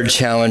Paul's word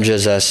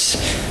challenges us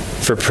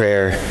for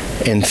prayer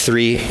in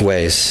 3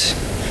 ways.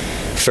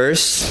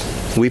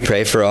 First, we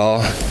pray for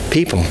all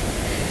people,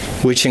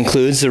 which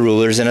includes the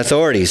rulers and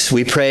authorities.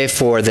 We pray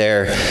for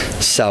their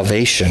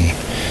salvation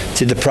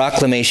through the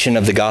proclamation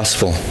of the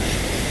gospel.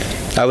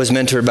 I was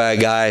mentored by a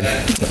guy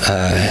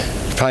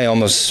probably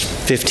almost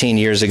 15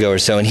 years ago or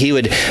so, and he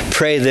would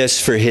pray this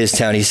for his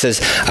town. He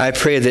says, I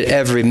pray that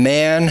every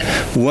man,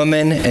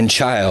 woman, and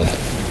child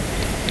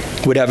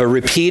would have a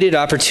repeated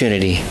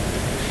opportunity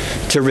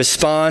to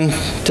respond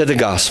to the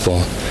gospel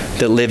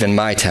that live in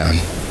my town.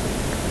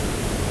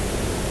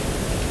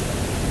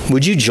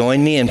 Would you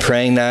join me in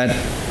praying that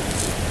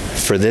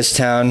for this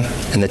town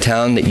and the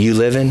town that you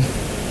live in?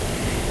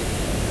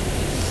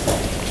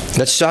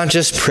 Let's not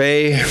just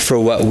pray for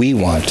what we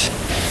want.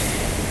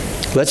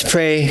 Let's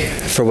pray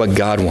for what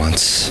God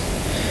wants.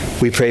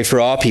 We pray for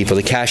all people,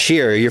 the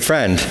cashier or your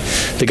friend,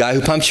 the guy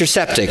who pumps your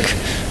septic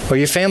or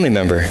your family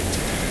member,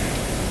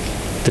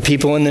 the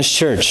people in this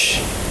church,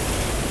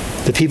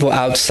 the people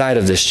outside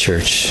of this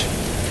church.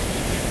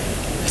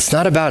 It's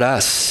not about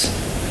us.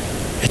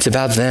 It's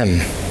about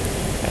them.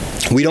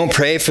 We don't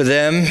pray for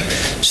them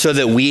so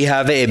that we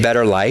have a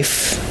better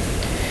life,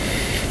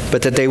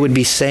 but that they would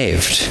be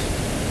saved.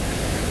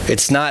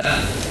 It's not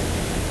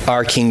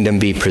our kingdom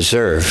be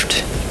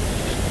preserved.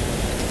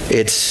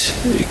 It's,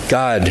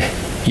 God,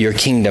 your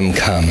kingdom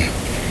come,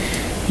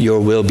 your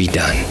will be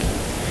done.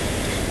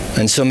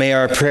 And so may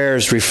our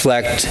prayers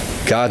reflect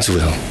God's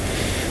will,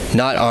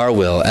 not our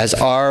will, as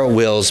our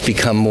wills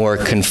become more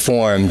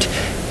conformed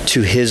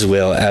to his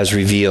will as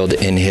revealed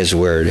in his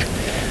word.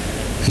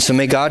 And so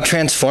may God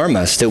transform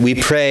us, that we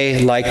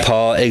pray like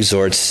Paul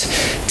exhorts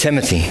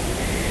Timothy.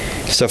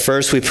 So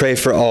first, we pray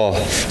for all.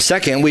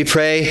 Second, we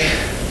pray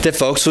that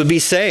folks would be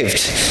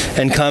saved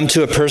and come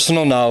to a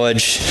personal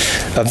knowledge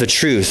of the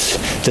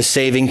truth, the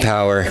saving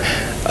power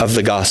of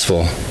the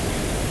gospel.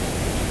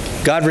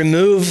 God,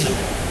 remove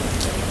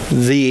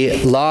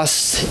the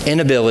lost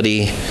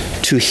inability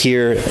to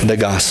hear the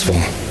gospel,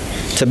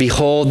 to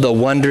behold the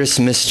wondrous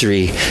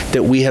mystery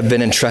that we have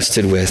been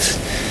entrusted with.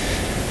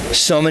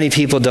 So many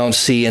people don't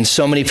see, and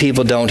so many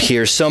people don't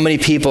hear. So many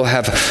people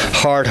have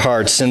hard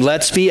hearts. And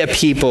let's be a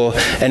people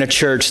and a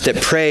church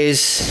that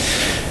prays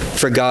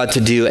for God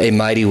to do a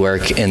mighty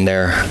work in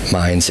their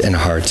minds and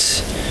hearts,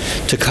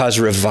 to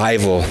cause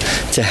revival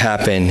to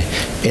happen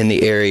in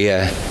the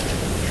area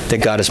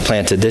that God has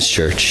planted this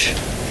church.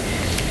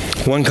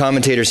 One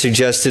commentator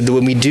suggested that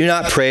when we do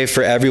not pray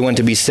for everyone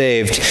to be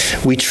saved,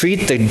 we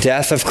treat the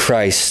death of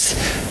Christ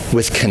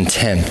with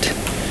contempt.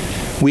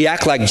 We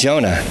act like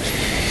Jonah.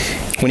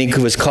 When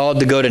he was called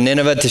to go to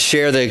Nineveh to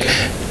share the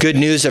good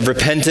news of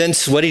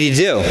repentance, what did he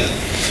do?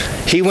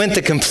 He went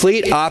the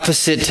complete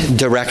opposite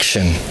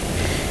direction.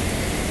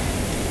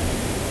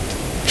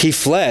 He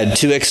fled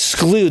to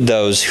exclude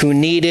those who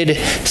needed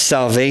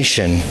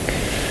salvation.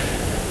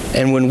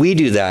 And when we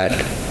do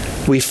that,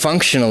 we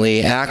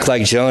functionally act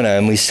like Jonah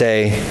and we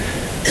say,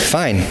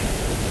 fine,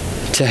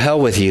 to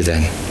hell with you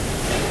then.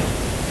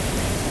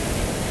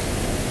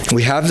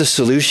 We have the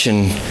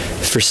solution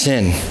for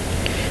sin.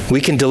 We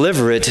can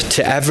deliver it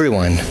to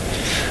everyone.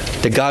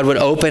 That God would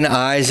open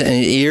eyes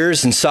and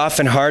ears and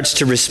soften hearts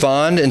to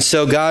respond. And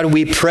so, God,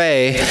 we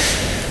pray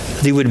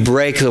that you would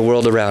break the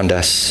world around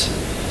us.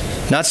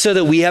 Not so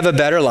that we have a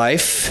better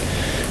life,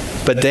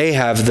 but they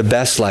have the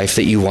best life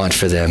that you want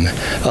for them.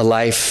 A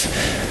life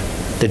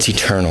that's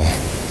eternal.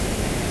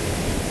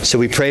 So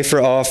we pray for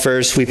all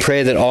first. We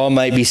pray that all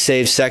might be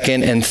saved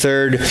second. And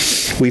third,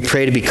 we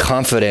pray to be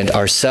confident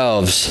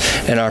ourselves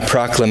in our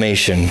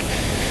proclamation.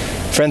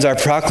 Friends, our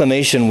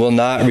proclamation will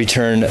not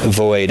return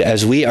void.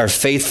 As we are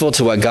faithful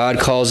to what God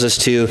calls us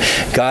to,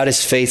 God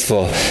is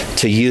faithful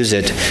to use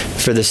it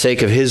for the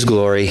sake of his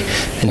glory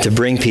and to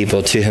bring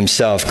people to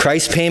himself.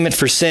 Christ's payment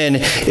for sin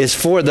is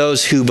for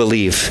those who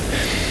believe.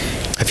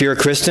 If you're a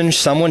Christian,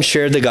 someone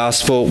shared the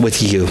gospel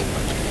with you,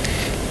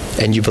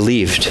 and you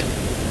believed.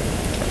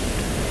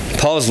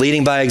 Paul is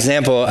leading by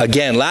example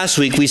again. Last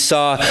week we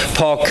saw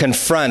Paul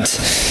confront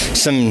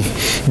some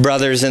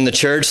brothers in the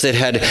church that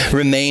had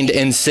remained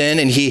in sin,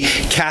 and he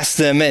cast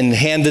them and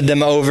handed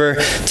them over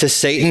to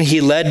Satan.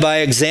 He led by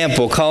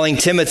example, calling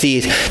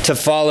Timothy to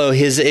follow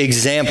his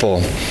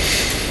example.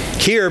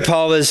 Here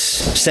Paul is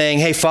saying,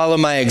 hey, follow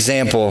my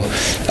example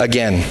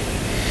again.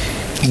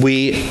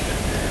 We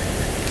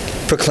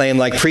proclaim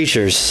like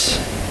preachers,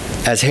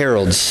 as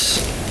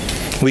heralds.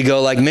 We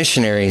go like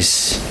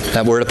missionaries,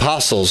 that word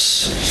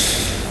apostles.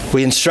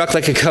 We instruct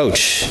like a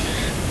coach,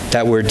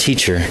 that word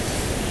teacher.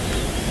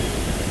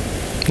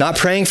 Not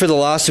praying for the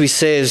lost to be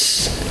saved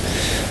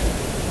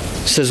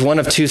says one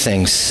of two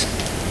things.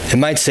 It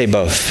might say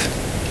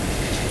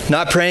both.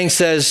 Not praying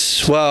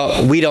says,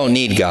 well, we don't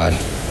need God.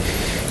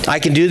 I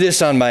can do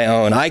this on my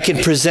own. I can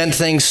present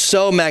things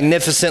so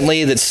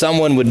magnificently that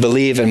someone would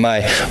believe in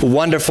my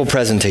wonderful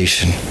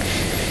presentation.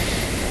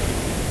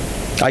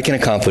 I can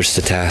accomplish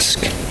the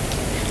task.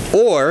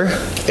 Or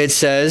it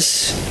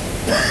says,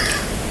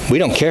 we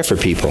don't care for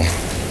people.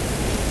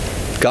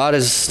 God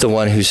is the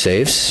one who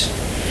saves.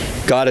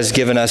 God has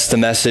given us the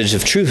message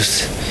of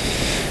truth.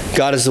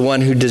 God is the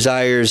one who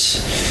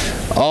desires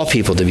all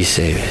people to be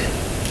saved.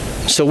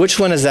 So which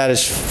one is that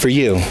for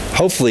you?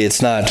 Hopefully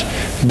it's not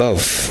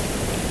both.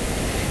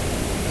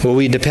 Will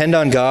we depend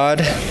on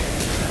God,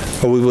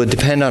 or we will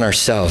depend on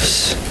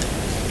ourselves?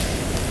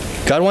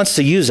 God wants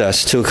to use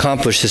us to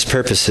accomplish his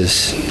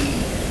purposes.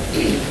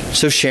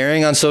 So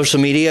sharing on social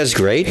media is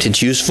great,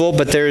 it's useful,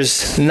 but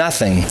there's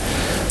nothing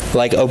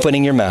like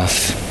opening your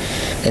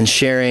mouth and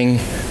sharing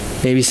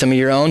maybe some of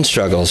your own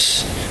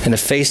struggles in a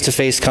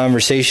face-to-face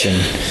conversation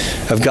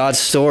of God's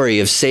story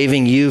of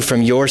saving you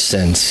from your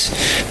sins,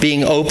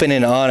 being open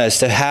and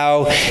honest of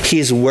how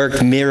he's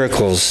worked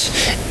miracles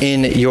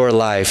in your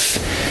life.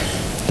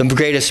 The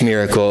greatest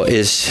miracle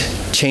is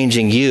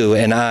changing you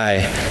and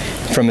I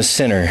from a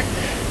sinner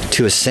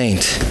to a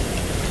saint.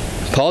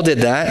 Paul did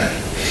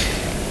that.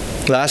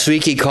 Last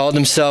week he called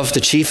himself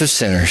the chief of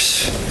sinners,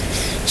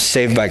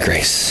 saved by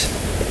grace.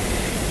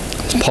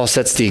 Paul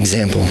sets the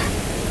example.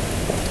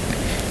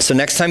 So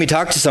next time you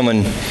talk to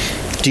someone,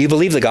 do you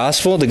believe the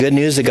gospel, the good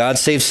news that God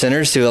saves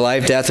sinners through the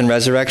life, death, and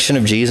resurrection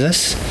of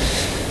Jesus?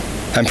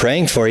 I'm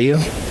praying for you.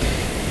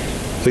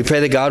 We pray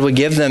that God would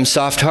give them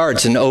soft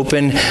hearts and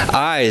open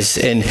eyes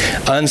and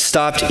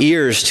unstopped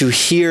ears to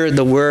hear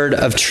the word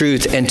of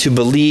truth and to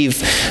believe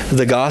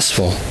the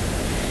gospel.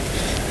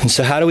 And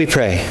so how do we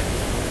pray?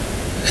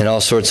 In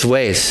all sorts of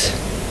ways.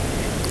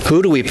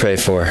 Who do we pray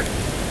for?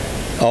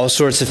 All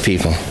sorts of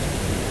people.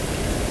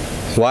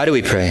 Why do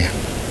we pray?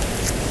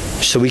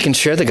 So we can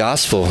share the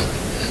gospel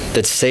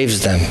that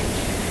saves them.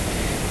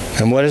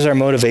 And what is our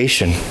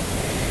motivation?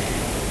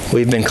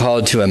 We've been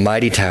called to a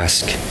mighty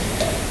task,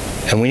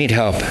 and we need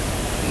help.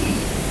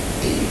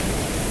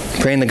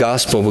 Praying the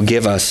gospel will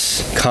give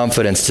us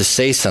confidence to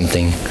say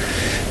something,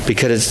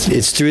 because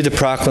it's through the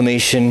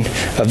proclamation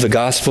of the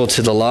gospel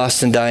to the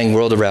lost and dying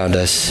world around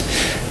us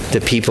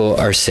that people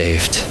are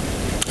saved.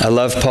 I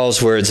love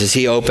Paul's words as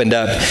he opened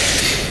up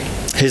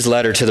his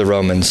letter to the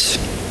Romans.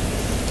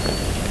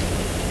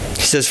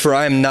 He says, "For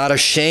I am not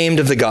ashamed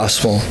of the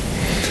gospel,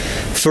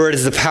 for it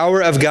is the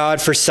power of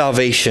God for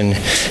salvation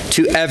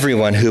to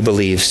everyone who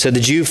believes, to the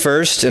Jew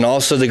first and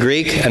also the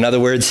Greek," in other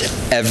words,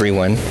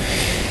 everyone.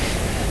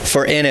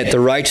 "For in it the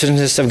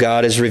righteousness of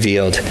God is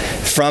revealed,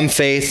 from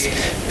faith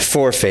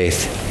for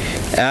faith.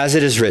 As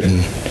it is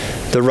written,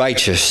 the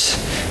righteous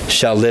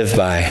shall live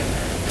by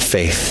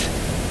faith."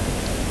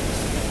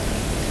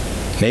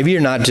 Maybe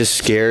you're not just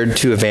scared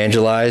to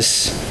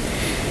evangelize.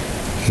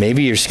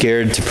 Maybe you're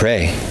scared to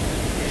pray.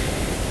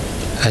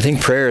 I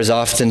think prayer is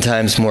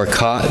oftentimes more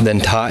caught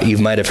than taught. You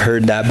might have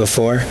heard that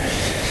before.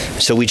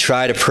 So we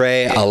try to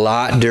pray a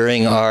lot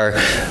during our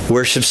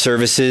worship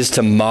services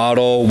to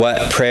model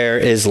what prayer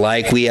is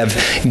like. We have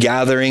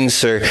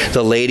gatherings, or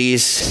the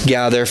ladies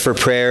gather for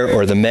prayer,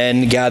 or the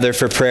men gather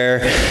for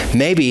prayer.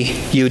 Maybe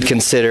you would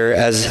consider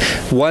as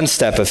one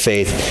step of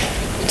faith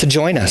to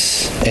join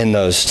us in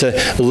those, to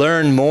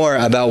learn more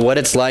about what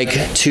it's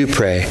like to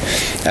pray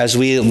as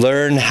we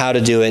learn how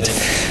to do it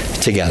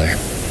together.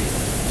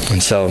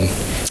 And so,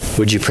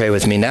 would you pray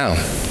with me now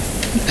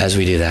as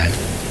we do that?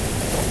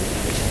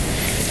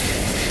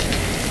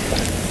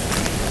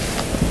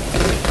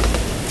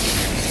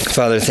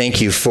 Father,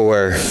 thank you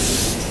for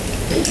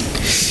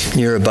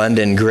your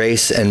abundant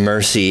grace and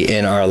mercy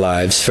in our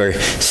lives, for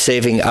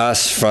saving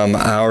us from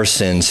our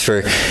sins,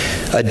 for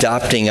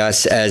adopting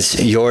us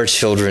as your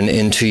children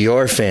into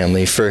your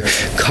family, for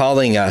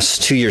calling us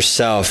to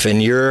yourself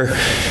and your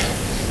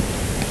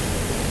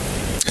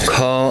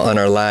call on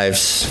our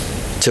lives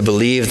to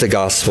believe the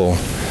gospel.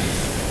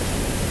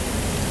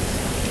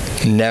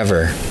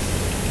 Never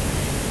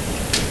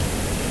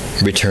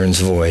returns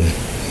void.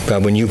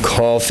 God, when you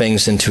call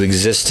things into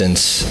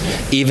existence,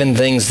 even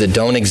things that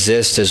don't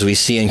exist as we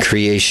see in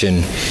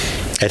creation,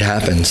 it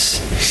happens.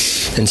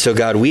 And so,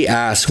 God, we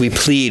ask, we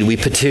plead, we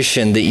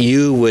petition that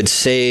you would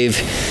save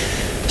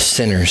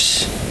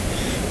sinners.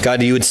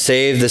 God, you would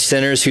save the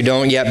sinners who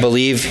don't yet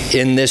believe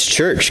in this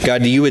church.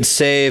 God, you would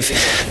save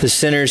the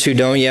sinners who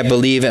don't yet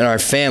believe in our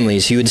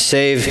families. You would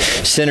save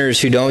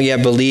sinners who don't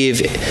yet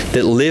believe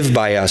that live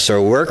by us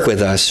or work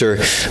with us or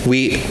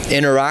we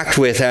interact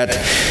with at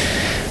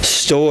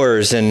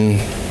stores and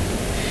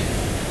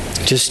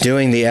just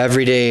doing the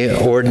everyday,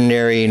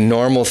 ordinary,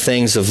 normal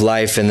things of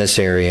life in this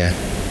area.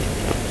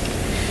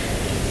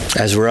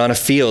 As we're on a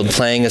field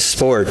playing a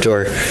sport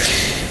or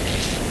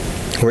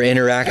we're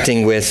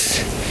interacting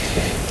with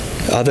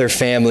other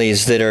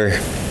families that are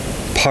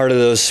part of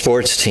those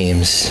sports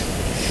teams,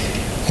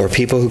 or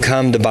people who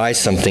come to buy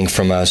something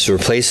from us, or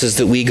places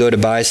that we go to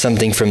buy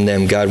something from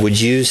them. God, would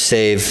you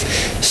save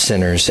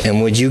sinners?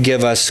 And would you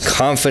give us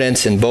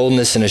confidence and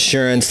boldness and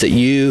assurance that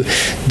you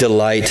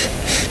delight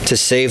to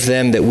save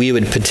them, that we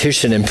would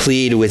petition and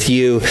plead with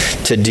you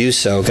to do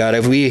so. God,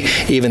 if we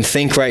even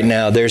think right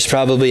now, there's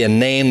probably a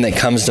name that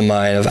comes to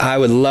mind of, I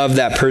would love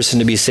that person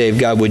to be saved.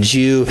 God, would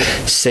you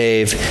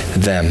save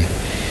them?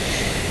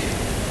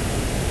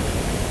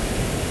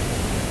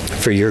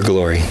 For your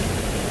glory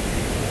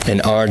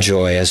and our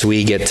joy as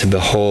we get to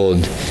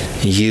behold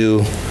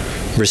you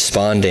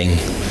responding,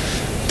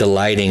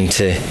 delighting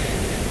to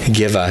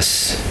give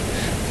us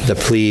the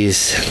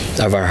pleas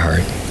of our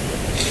heart.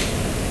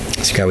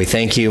 So God, we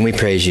thank you and we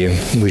praise you.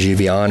 Would you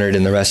be honored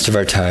in the rest of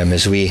our time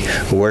as we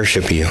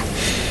worship you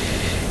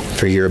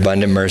for your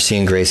abundant mercy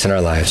and grace in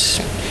our lives.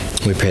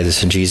 We pray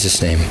this in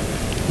Jesus' name.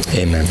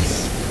 Amen.